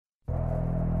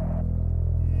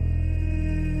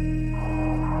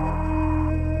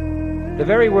The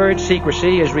very word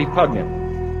secrecy is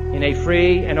repugnant in a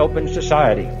free and open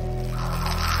society.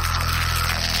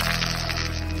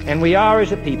 And we are,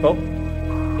 as a people,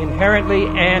 inherently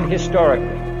and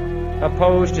historically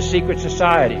opposed to secret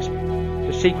societies,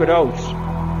 to secret oaths,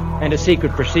 and to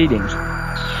secret proceedings.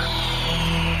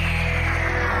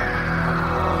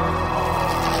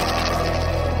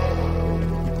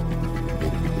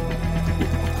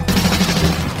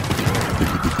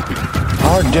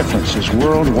 Our differences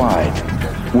worldwide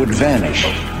would vanish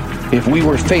if we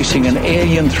were facing an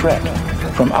alien threat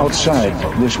from outside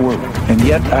this world. And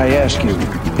yet, I ask you,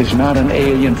 is not an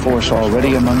alien force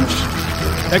already among us?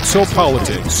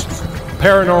 Exopolitics,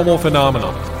 paranormal phenomena,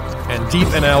 and deep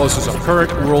analysis of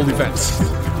current world events.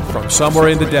 From somewhere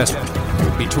in the desert,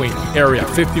 between Area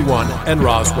 51 and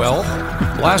Roswell,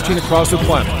 blasting across the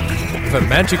planet, the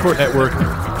Manticore Network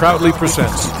proudly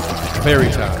presents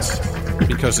Veritas,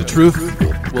 because the truth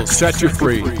will set you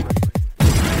free.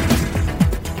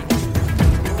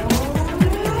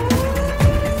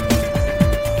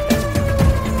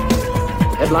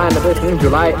 Headline edition,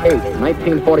 July 8,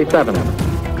 1947.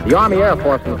 The Army Air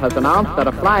Forces has announced that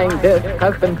a flying disc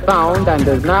has been found and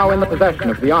is now in the possession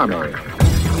of the Army. It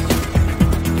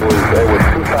was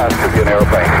too fast to be an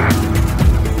airplane.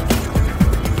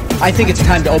 I think it's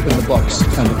time to open the books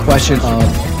on the question of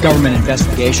government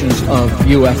investigations of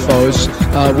UFOs.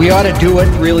 We ought to do it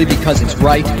really because it's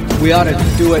right. We ought to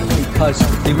do it because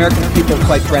the American people,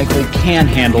 quite frankly, can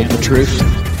handle the truth.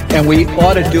 And we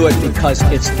ought to do it because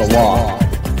it's the law.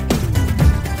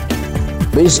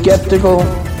 Be skeptical.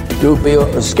 Do be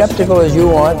as skeptical as you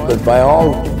want, but by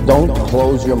all, don't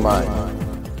close your mind.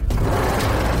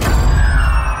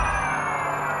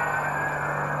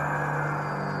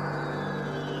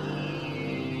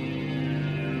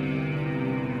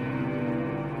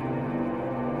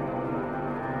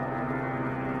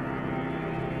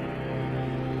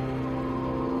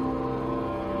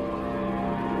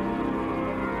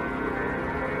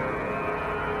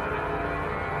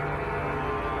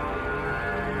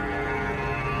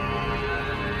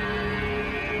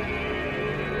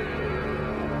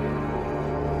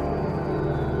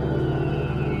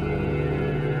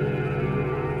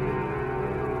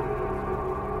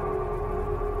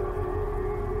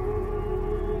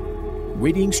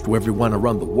 Greetings to everyone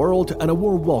around the world, and a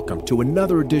warm welcome to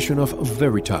another edition of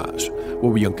Veritas,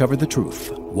 where we uncover the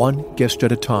truth, one guest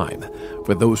at a time.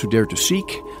 For those who dare to seek,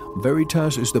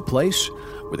 Veritas is the place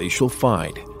where they shall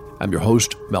find. I'm your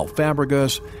host, Mel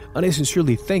Fabregas, and I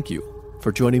sincerely thank you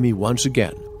for joining me once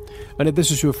again. And if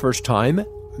this is your first time,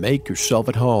 make yourself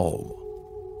at home.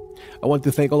 I want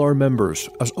to thank all our members.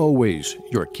 As always,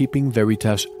 you're keeping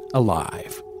Veritas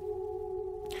alive.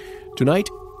 Tonight,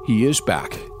 he is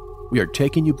back. We are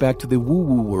taking you back to the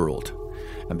woo-woo world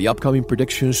and the upcoming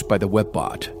predictions by the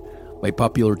webbot. By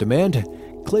popular demand,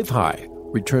 Clif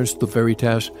returns to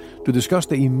Veritas to discuss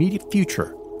the immediate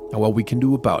future and what we can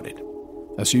do about it.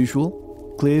 As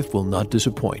usual, Clif will not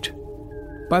disappoint.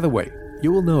 By the way,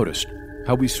 you will notice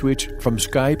how we switched from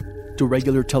Skype to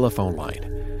regular telephone line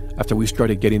after we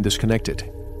started getting disconnected.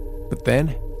 But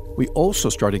then, we also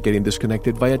started getting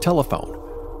disconnected via telephone.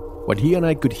 What he and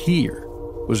I could hear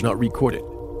was not recorded.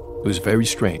 It was very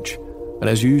strange, and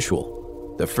as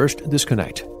usual, the first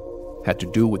disconnect had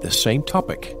to do with the same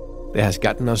topic that has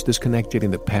gotten us disconnected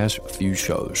in the past few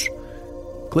shows.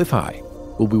 Clif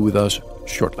will be with us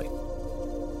shortly.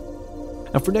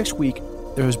 And for next week,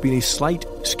 there has been a slight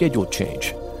schedule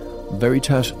change.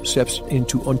 Veritas steps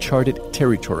into uncharted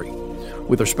territory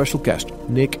with our special guest,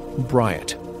 Nick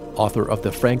Bryant, author of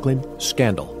The Franklin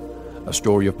Scandal, a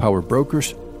story of power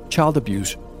brokers, child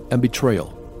abuse, and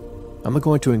betrayal. I'm not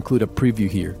going to include a preview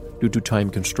here due to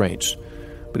time constraints,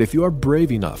 but if you are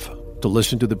brave enough to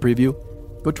listen to the preview,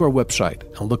 go to our website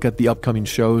and look at the upcoming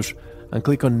shows and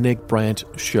click on Nick Bryant's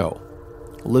show.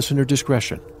 Listener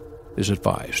discretion is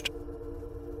advised.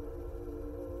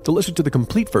 To listen to the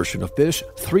complete version of this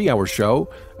 3-hour show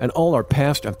and all our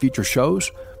past and future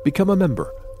shows, become a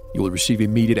member. You will receive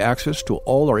immediate access to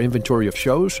all our inventory of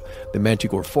shows, the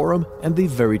Manticore Forum, and the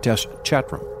Veritas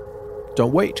chat room.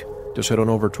 Don't wait. Just head on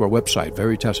over to our website,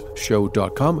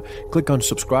 veritasshow.com, click on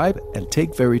subscribe, and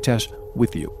take Veritas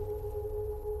with you.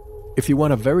 If you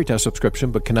want a Veritas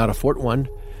subscription but cannot afford one,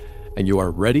 and you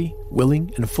are ready,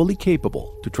 willing, and fully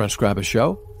capable to transcribe a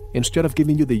show, instead of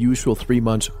giving you the usual 3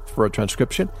 months for a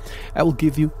transcription, I will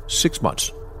give you 6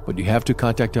 months. But you have to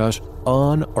contact us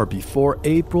on or before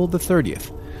April the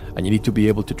 30th, and you need to be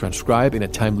able to transcribe in a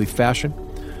timely fashion.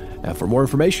 And for more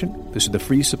information, visit the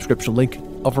free subscription link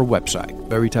of our website,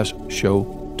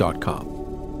 veritasshow.com.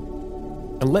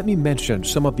 And let me mention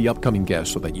some of the upcoming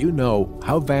guests so that you know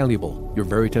how valuable your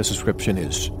Veritas subscription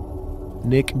is.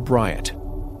 Nick Bryant,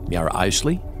 Miara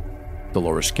Isley,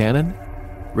 Dolores Cannon,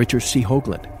 Richard C.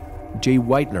 Hoagland, Jay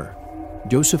Whitener,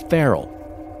 Joseph Farrell,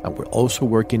 and we're also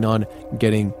working on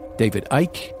getting David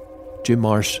Icke, Jim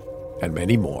Marsh, and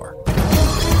many more.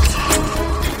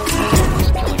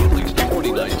 Killing at least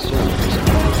 49 soldiers.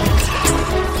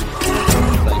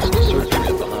 Thanks to surgery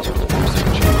at the hospital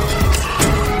procedure.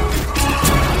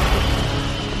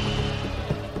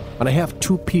 And I have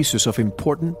two pieces of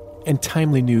important and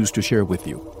timely news to share with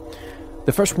you.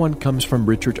 The first one comes from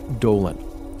Richard Dolan,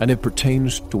 and it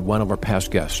pertains to one of our past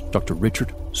guests, Dr.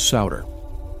 Richard Sauter.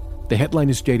 The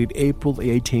headline is dated April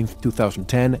 18th,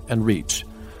 2010, and reads,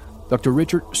 Dr.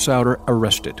 Richard Sauter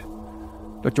arrested.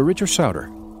 Dr. Richard Sauter,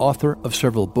 author of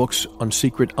several books on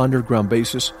secret underground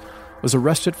bases, was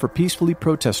arrested for peacefully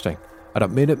protesting at a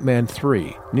Minuteman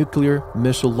III nuclear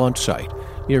missile launch site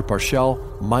near Parshall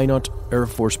Minot Air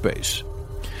Force Base.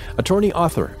 Attorney,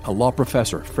 author, and law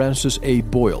professor Francis A.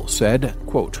 Boyle said,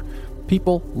 quote,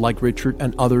 "People like Richard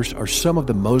and others are some of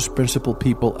the most principled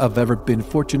people I've ever been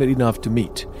fortunate enough to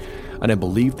meet, and I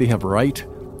believe they have a right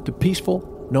to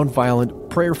peaceful, nonviolent,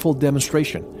 prayerful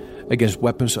demonstration against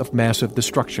weapons of massive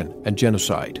destruction and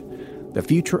genocide. The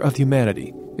future of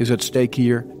humanity is at stake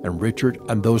here, and Richard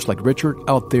and those like Richard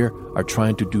out there are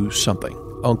trying to do something,"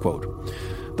 unquote.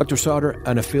 Dr. Sauter,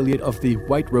 an affiliate of the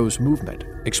White Rose Movement,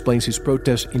 explains his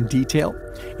protest in detail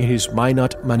in his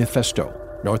Minot Manifesto,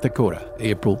 North Dakota,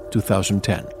 April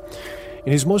 2010.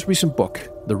 In his most recent book,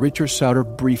 The Richard Sauter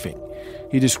Briefing,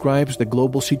 he describes the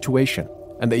global situation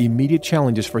and the immediate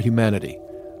challenges for humanity.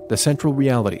 The central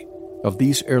reality of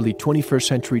these early 21st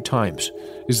century times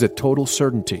is the total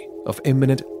certainty of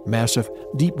imminent, massive,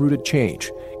 deep-rooted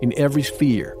change in every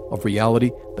sphere of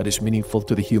reality that is meaningful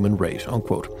to the human race,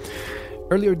 unquote.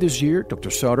 Earlier this year, Dr.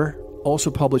 Sauter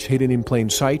also published Hidden in Plain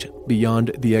Sight,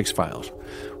 Beyond the X-Files,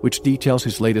 which details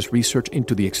his latest research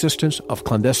into the existence of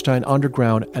clandestine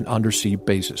underground and undersea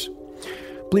bases.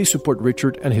 Please support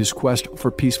Richard and his quest for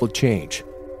peaceful change.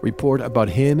 Report about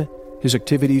him, his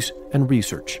activities, and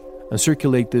research, and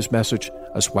circulate this message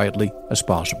as widely as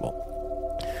possible.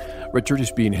 Richard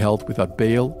is being held without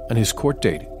bail, and his court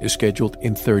date is scheduled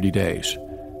in 30 days.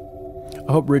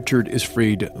 I hope Richard is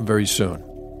freed very soon.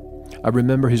 I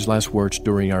remember his last words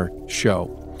during our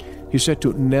show. He said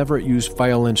to never use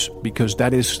violence because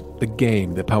that is the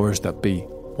game the powers that be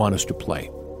want us to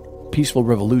play. Peaceful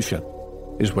revolution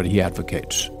is what he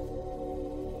advocates.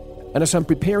 And as I'm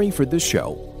preparing for this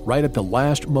show, right at the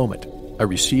last moment, I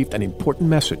received an important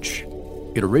message.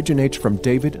 It originates from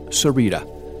David Sarita,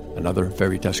 another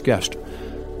Veritas guest.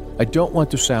 I don't want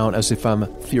to sound as if I'm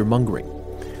fear-mongering,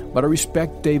 but I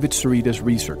respect David Sarita's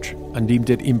research and deemed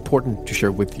it important to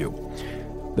share with you.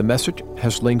 The message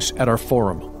has links at our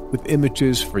forum with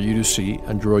images for you to see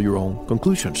and draw your own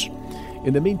conclusions.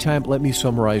 In the meantime, let me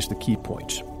summarize the key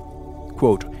points.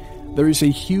 Quote, "There is a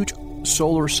huge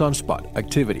solar sunspot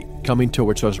activity coming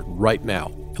towards us right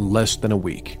now in less than a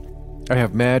week. I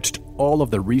have matched all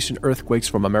of the recent earthquakes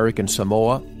from American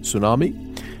Samoa, tsunami,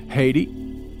 Haiti,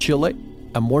 Chile,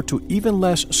 and more to even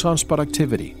less sunspot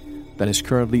activity than is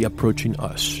currently approaching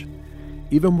us.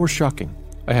 Even more shocking,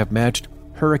 I have matched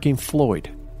Hurricane Floyd,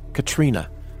 Katrina,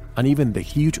 and even the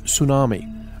huge tsunami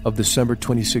of December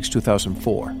 26,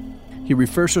 2004. He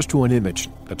refers us to an image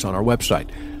that's on our website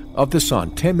of the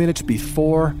sun 10 minutes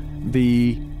before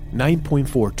the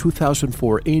 9.4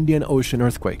 2004 Indian Ocean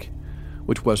earthquake,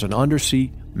 which was an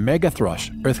undersea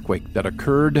megathrust earthquake that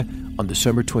occurred on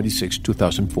December 26,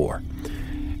 2004.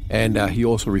 And he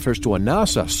also refers to a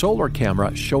NASA solar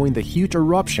camera showing the huge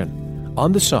eruption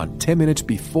on the sun 10 minutes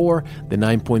before the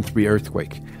 9.3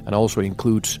 earthquake, and also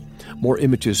includes more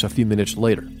images a few minutes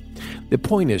later. The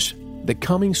point is, the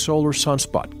coming solar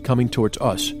sunspot coming towards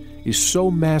us is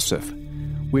so massive,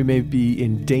 we may be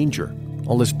in danger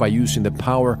unless by using the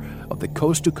power of the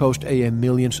Coast to Coast AM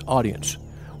Millions audience,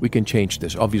 we can change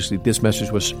this. Obviously, this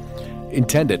message was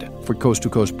intended for Coast to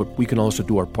Coast, but we can also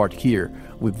do our part here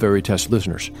with Veritas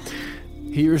listeners.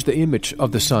 Here's the image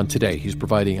of the sun today. He's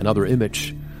providing another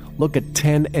image. Look at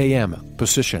 10 a.m.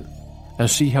 position and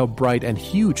see how bright and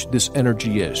huge this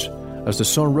energy is as the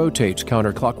sun rotates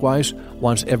counterclockwise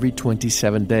once every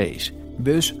 27 days.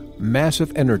 This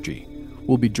massive energy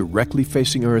will be directly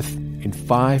facing Earth in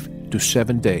 5 to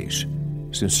 7 days.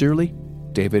 Sincerely,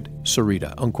 David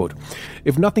Sarita, unquote.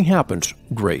 If nothing happens,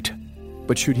 great.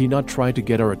 But should he not try to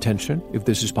get our attention if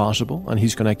this is possible and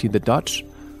he's connecting the dots?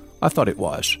 I thought it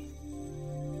was.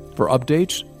 For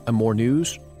updates and more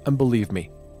news, and believe me,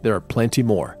 there are plenty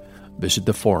more, visit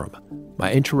the forum.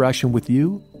 My interaction with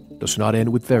you does not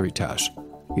end with Veritas.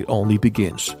 it only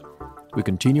begins. We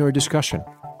continue our discussion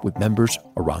with members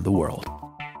around the world.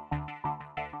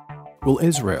 Will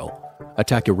Israel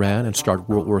attack Iran and start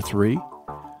World War III?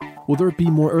 Will there be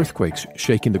more earthquakes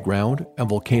shaking the ground and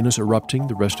volcanoes erupting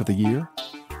the rest of the year?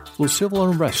 Will civil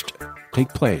unrest take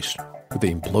place with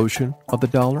the implosion of the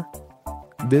dollar?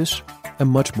 This and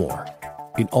much more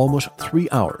in almost 3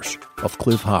 hours of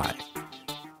Clif High.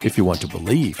 If you want to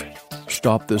believe,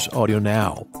 stop this audio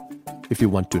now. If you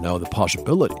want to know the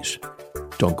possibilities,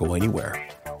 don't go anywhere.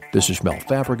 This is Mel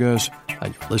Fabregas,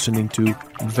 and you're listening to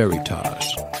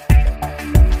Veritas.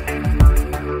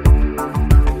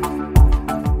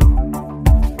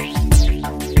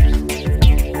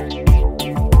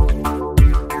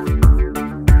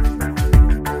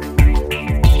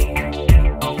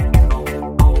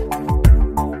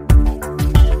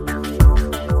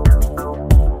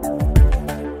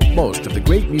 Most of the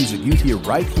great music you hear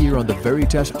right here on the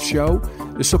Veritas Show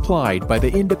is supplied by the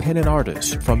independent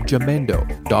artists from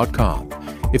Jamendo.com.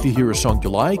 If you hear a song you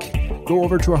like, go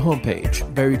over to our homepage,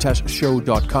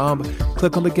 veritasshow.com,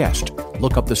 click on the guest,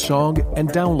 look up the song, and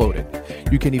download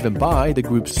it. You can even buy the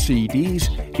group's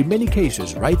CDs, in many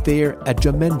cases right there at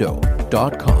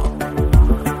Jamendo.com.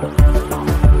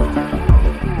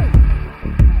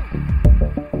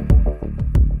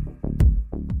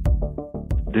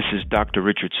 This is Dr.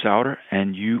 Richard Sauter,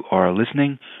 and you are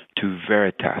listening to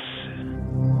Veritas.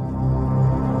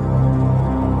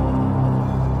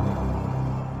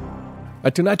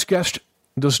 Tonight's guest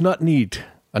does not need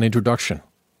an introduction.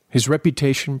 His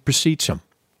reputation precedes him,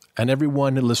 and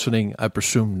everyone listening, I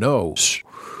presume, knows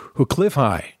who Clif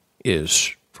High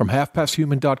is from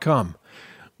HalfPastHuman.com.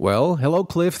 Well, hello,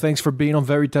 Clif. Thanks for being on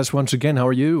Veritas once again. How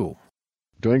are you?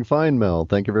 Doing fine, Mel.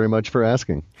 Thank you very much for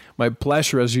asking. My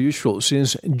pleasure, as usual.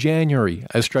 Since January,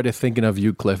 I started thinking of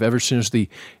you, Clif, ever since the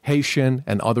Haitian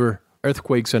and other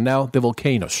earthquakes and now the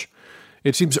volcanoes.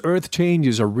 It seems earth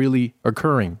changes are really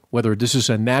occurring. Whether this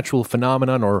is a natural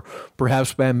phenomenon or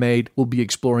perhaps man-made, we'll be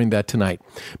exploring that tonight.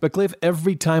 But Clif,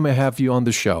 every time I have you on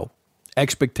the show,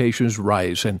 expectations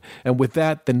rise, and with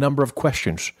that, the number of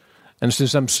questions. And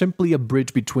since I'm simply a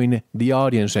bridge between the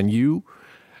audience and you,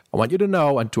 I want you to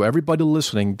know, and to everybody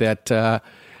listening, that I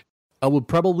will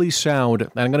probably sound,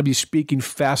 and I'm going to be speaking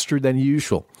faster than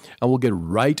usual, and we'll get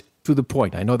right to the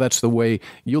point. I know that's the way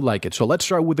you like it. So let's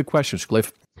start with the questions,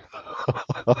 Clif.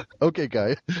 Okay,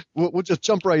 guy. We'll just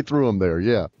jump right through them there,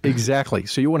 yeah. Exactly.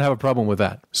 So you won't have a problem with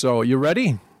that. So you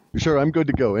ready? Sure, I'm good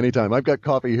to go anytime. I've got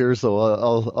coffee here, so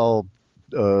I'll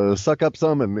suck up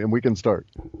some and we can start.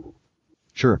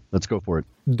 Sure, let's go for it.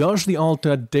 Does the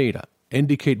Alta data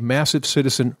indicate massive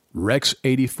citizen Rex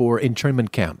 84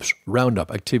 internment camps roundup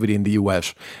activity in the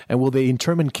U.S.? And will the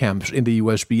internment camps in the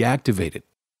U.S. be activated?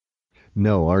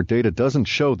 No, our data doesn't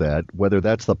show that. Whether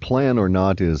that's the plan or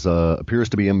not appears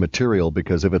to be immaterial,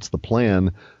 because if it's the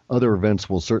plan, other events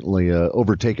will certainly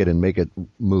overtake it and make it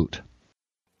moot.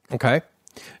 Okay.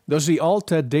 Does the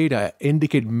Alta data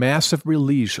indicate massive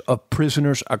release of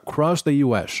prisoners across the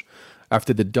U.S.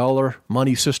 after the dollar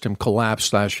money system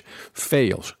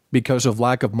collapse/fails because of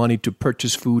lack of money to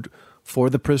purchase food for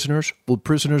the prisoners? Will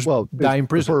prisoners die in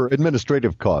prison? For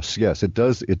administrative costs, yes, it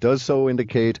does. It does so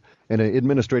indicate, and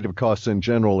administrative costs in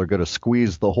general are going to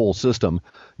squeeze the whole system.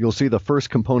 You'll see the first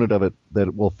component of it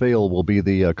that will fail will be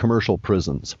the commercial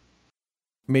prisons.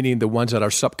 Meaning the ones that are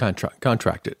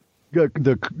subcontracted.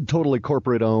 The totally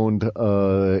corporate-owned,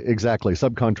 exactly,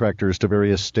 subcontractors to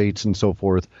various states and so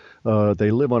forth.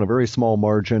 They live on a very small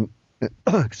margin,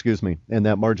 excuse me, and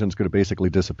that margin's going to basically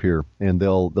disappear, and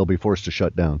they'll be forced to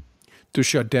shut down.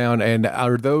 And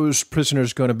are those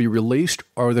prisoners going to be released,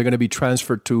 or are they going to be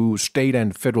transferred to state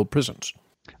and federal prisons?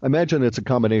 I imagine it's a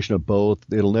combination of both.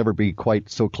 It'll never be quite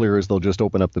so clear as they'll just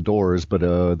open up the doors, but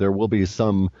there will be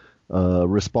some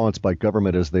response by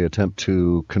government as they attempt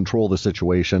to control the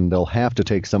situation. They'll have to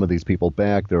take some of these people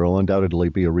back. There will undoubtedly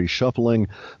be a reshuffling.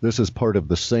 This is part of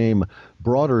the same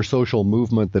broader social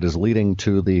movement that is leading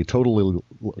to the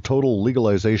total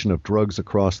legalization of drugs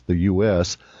across the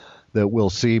U.S. that we'll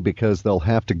see, because they'll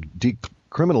have to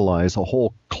decriminalize a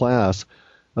whole class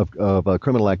of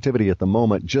criminal activity at the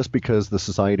moment, just because the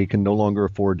society can no longer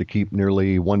afford to keep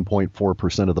nearly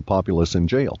 1.4% of the populace in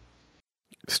jail.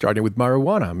 Starting with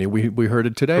marijuana. I mean, we heard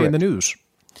it today in the news.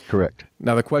 Correct.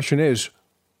 Now, the question is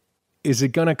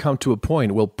it going to come to a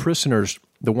point, will prisoners,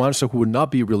 the ones who would not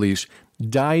be released,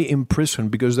 die in prison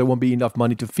because there won't be enough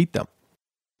money to feed them?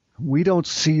 We don't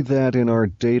see that in our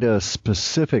data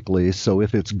specifically, so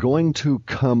if it's going to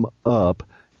come up,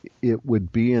 it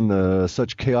would be in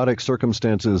such chaotic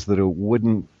circumstances that it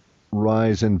wouldn't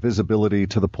rise in visibility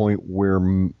to the point where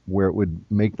it would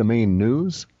make the main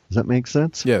news. Does that make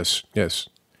sense? Yes.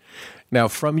 Now,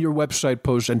 from your website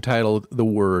post entitled The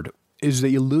Word, is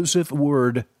the elusive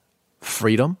word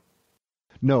freedom?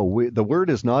 No, the word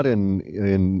is not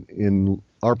in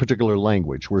our particular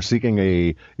language. We're seeking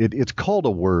it's called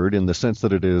a word in the sense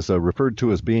that it is referred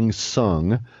to as being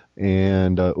sung.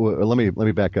 And let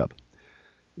me back up.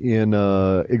 In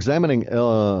examining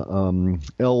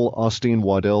L. Austin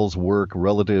Waddell's work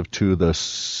relative to the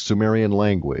Sumerian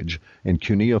language and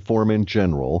cuneiform in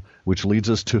general, which leads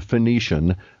us to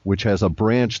Phoenician, which has a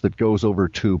branch that goes over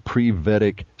to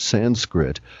pre-Vedic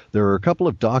Sanskrit, there are a couple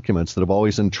of documents that have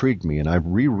always intrigued me, and I've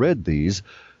reread these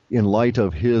in light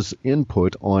of his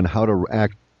input on how to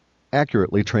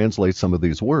accurately translate some of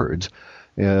these words.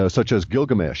 Such as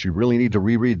Gilgamesh. You really need to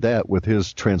reread that with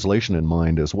his translation in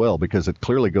mind as well, because it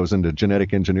clearly goes into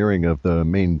genetic engineering of the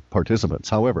main participants.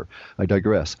 However, I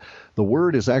digress. The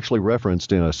word is actually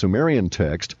referenced in a Sumerian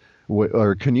text,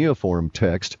 or cuneiform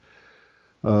text.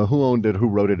 Who owned it, who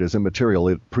wrote it is immaterial.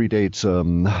 It predates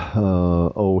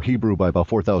Hebrew by about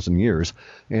 4,000 years,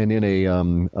 and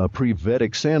in a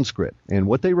pre-Vedic Sanskrit. And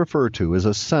what they refer to is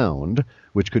a sound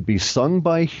which could be sung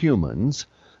by humans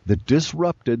that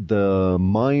disrupted the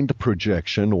mind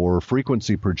projection or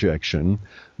frequency projection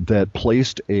that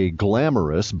placed a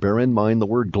glamorous, bear in mind the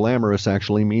word glamorous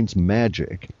actually means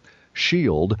magic,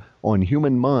 shield on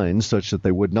human minds such that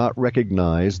they would not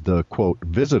recognize the, quote,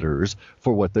 visitors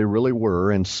for what they really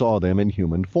were and saw them in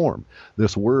human form.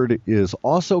 This word is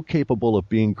also capable of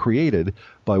being created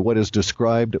by what is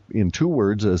described in two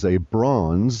words as a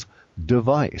bronze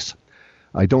device.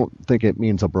 I don't think it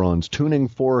means a bronze tuning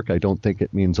fork. I don't think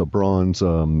it means a bronze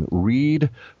reed,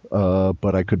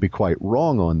 but I could be quite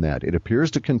wrong on that. It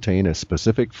appears to contain a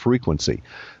specific frequency.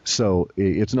 So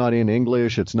it's not in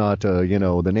English. It's not,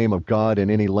 the name of God in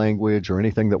any language or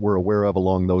anything that we're aware of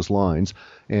along those lines.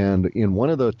 And in one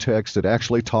of the texts, it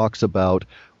actually talks about,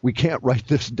 we can't write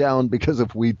this down because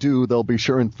if we do, they'll be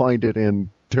sure and find it and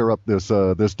tear up this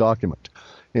document.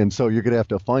 And so you're going to have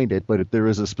to find it, but there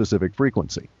is a specific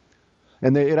frequency.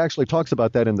 And it actually talks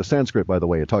about that in the Sanskrit, by the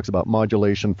way. It talks about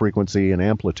modulation, frequency, and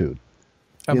amplitude.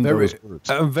 I'm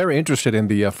very interested in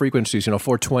the frequencies,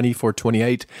 420,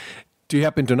 428. Do you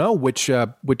happen to know which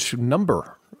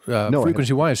number,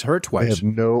 frequency-wise, hertz-wise? I have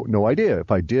no idea.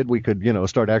 If I did, we could,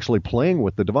 start actually playing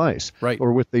with the device. Right.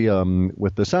 Or with the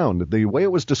sound. The way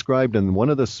it was described in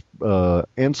one of the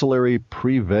ancillary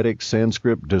pre-Vedic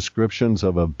Sanskrit descriptions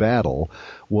of a battle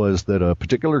was that a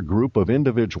particular group of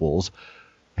individuals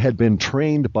had been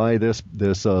trained by this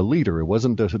leader. It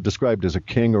wasn't described as a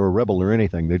king or a rebel or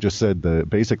anything. They just said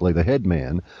basically the head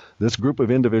man. This group of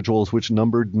individuals, which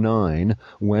numbered 9,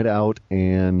 went out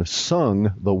and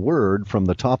sung the word from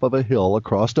the top of a hill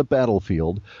across a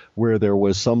battlefield where there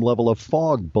was some level of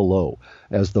fog below.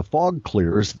 As the fog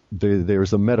clears,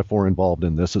 there's a metaphor involved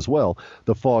in this as well.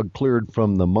 The fog cleared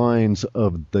from the minds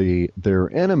of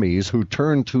their enemies who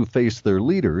turned to face their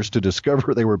leaders to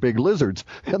discover they were big lizards.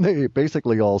 And they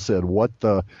basically all said, what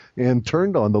the, and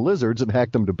turned on the lizards and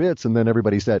hacked them to bits, and then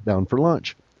everybody sat down for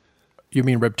lunch. You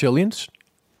mean reptilians?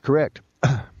 Correct.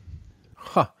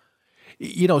 Huh.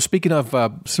 Speaking of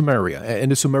Sumeria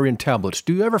and the Sumerian tablets,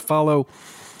 do you ever follow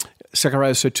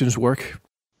Zecharia Sitchin's work?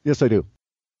 Yes, I do.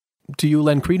 Do you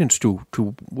lend credence to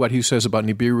what he says about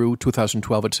Nibiru,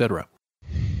 2012, etc.?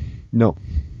 No.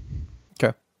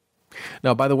 Okay.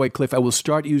 Now, by the way, Cliff, I will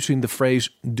start using the phrase,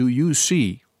 do you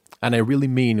see? And I really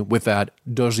mean with that,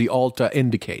 does the altar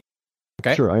indicate?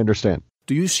 Okay? Sure, I understand.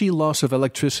 Do you see loss of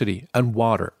electricity and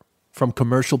water from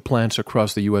commercial plants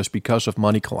across the U.S. because of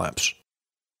money collapse?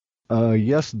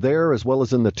 Yes, there as well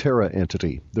as in the Terra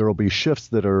entity. There will be shifts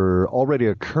that are already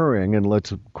occurring, and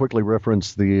let's quickly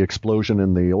reference the explosion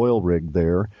in the oil rig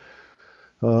there.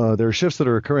 There are shifts that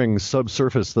are occurring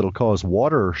subsurface that will cause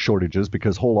water shortages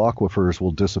because whole aquifers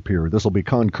will disappear. This will be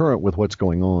concurrent with what's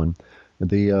going on.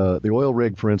 The oil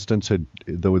rig, for instance,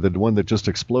 the one that just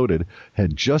exploded,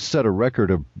 had just set a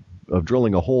record of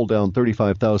drilling a hole down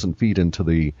 35,000 feet into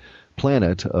the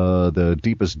planet, the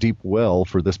deepest deep well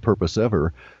for this purpose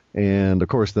ever. And, of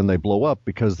course, then they blow up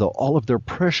because all of their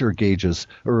pressure gauges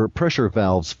or pressure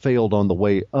valves failed on the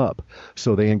way up.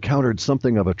 So they encountered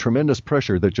something of a tremendous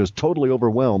pressure that just totally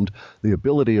overwhelmed the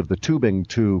ability of the tubing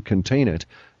to contain it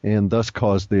and thus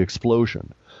caused the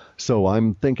explosion. So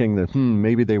I'm thinking that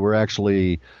maybe they were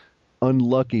actually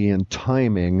unlucky in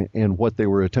timing and what they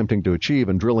were attempting to achieve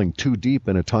and drilling too deep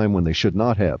in a time when they should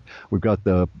not have. We've got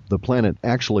the planet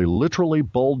actually literally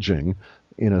bulging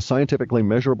in a scientifically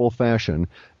measurable fashion,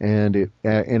 and it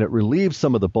relieved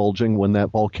some of the bulging when that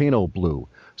volcano blew.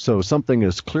 So something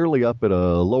is clearly up at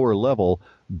a lower level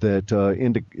that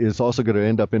is also going to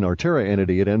end up in our Terra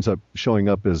entity. It ends up showing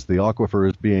up as the aquifer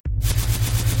as being.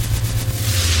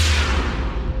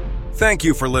 Thank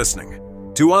you for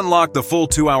listening. To unlock the full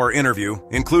 2-hour interview,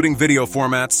 including video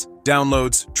formats,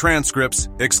 downloads, transcripts,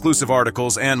 exclusive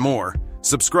articles, and more,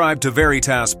 subscribe to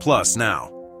Veritas Plus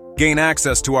now. Gain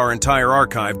access to our entire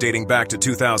archive dating back to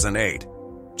 2008.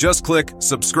 Just click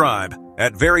subscribe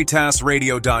at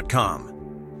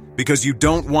veritasradio.com. Because you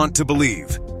don't want to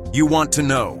believe, you want to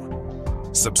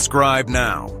know. Subscribe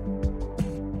now.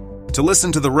 To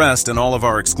listen to the rest and all of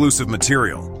our exclusive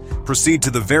material, proceed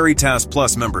to the Veritas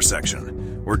Plus member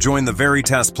section, or join the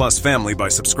Veritas Plus family by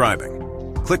subscribing.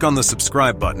 Click on the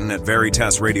subscribe button at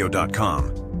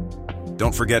veritasradio.com.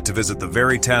 Don't forget to visit the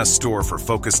Veritas store for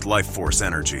focused life force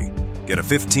energy. Get a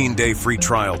 15-day free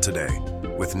trial today,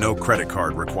 with no credit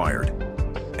card required.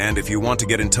 And if you want to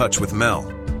get in touch with Mel,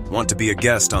 want to be a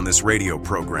guest on this radio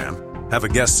program, have a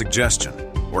guest suggestion,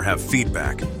 or have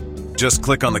feedback, just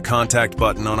click on the contact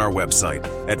button on our website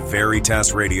at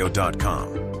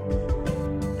veritasradio.com.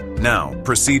 Now,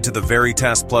 proceed to the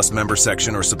Veritas Plus member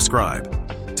section or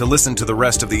subscribe to listen to the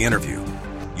rest of the interview.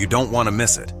 You don't want to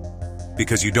miss it.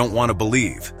 Because you don't want to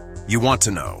believe, you want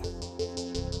to know.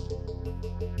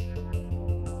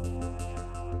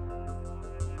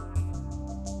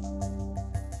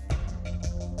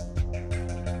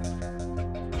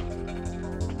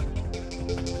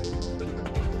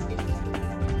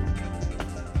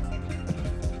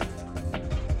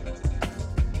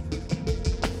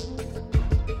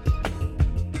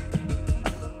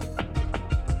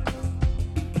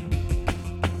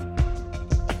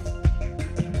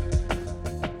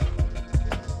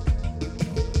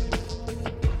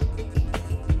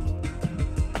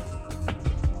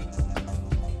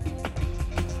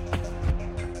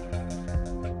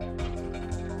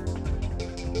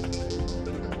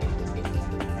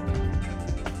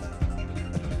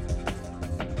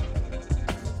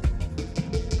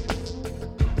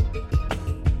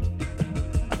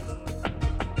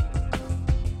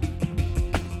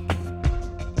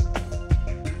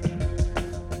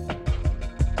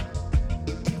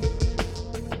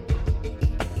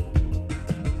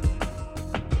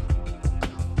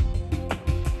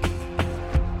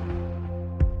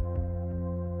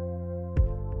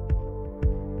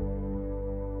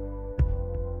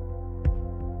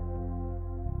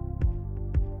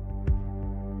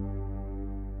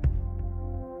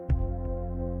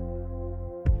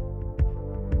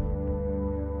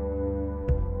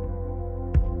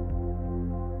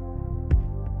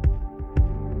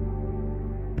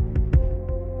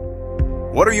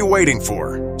 What are you waiting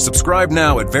for? Subscribe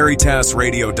now at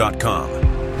veritasradio.com.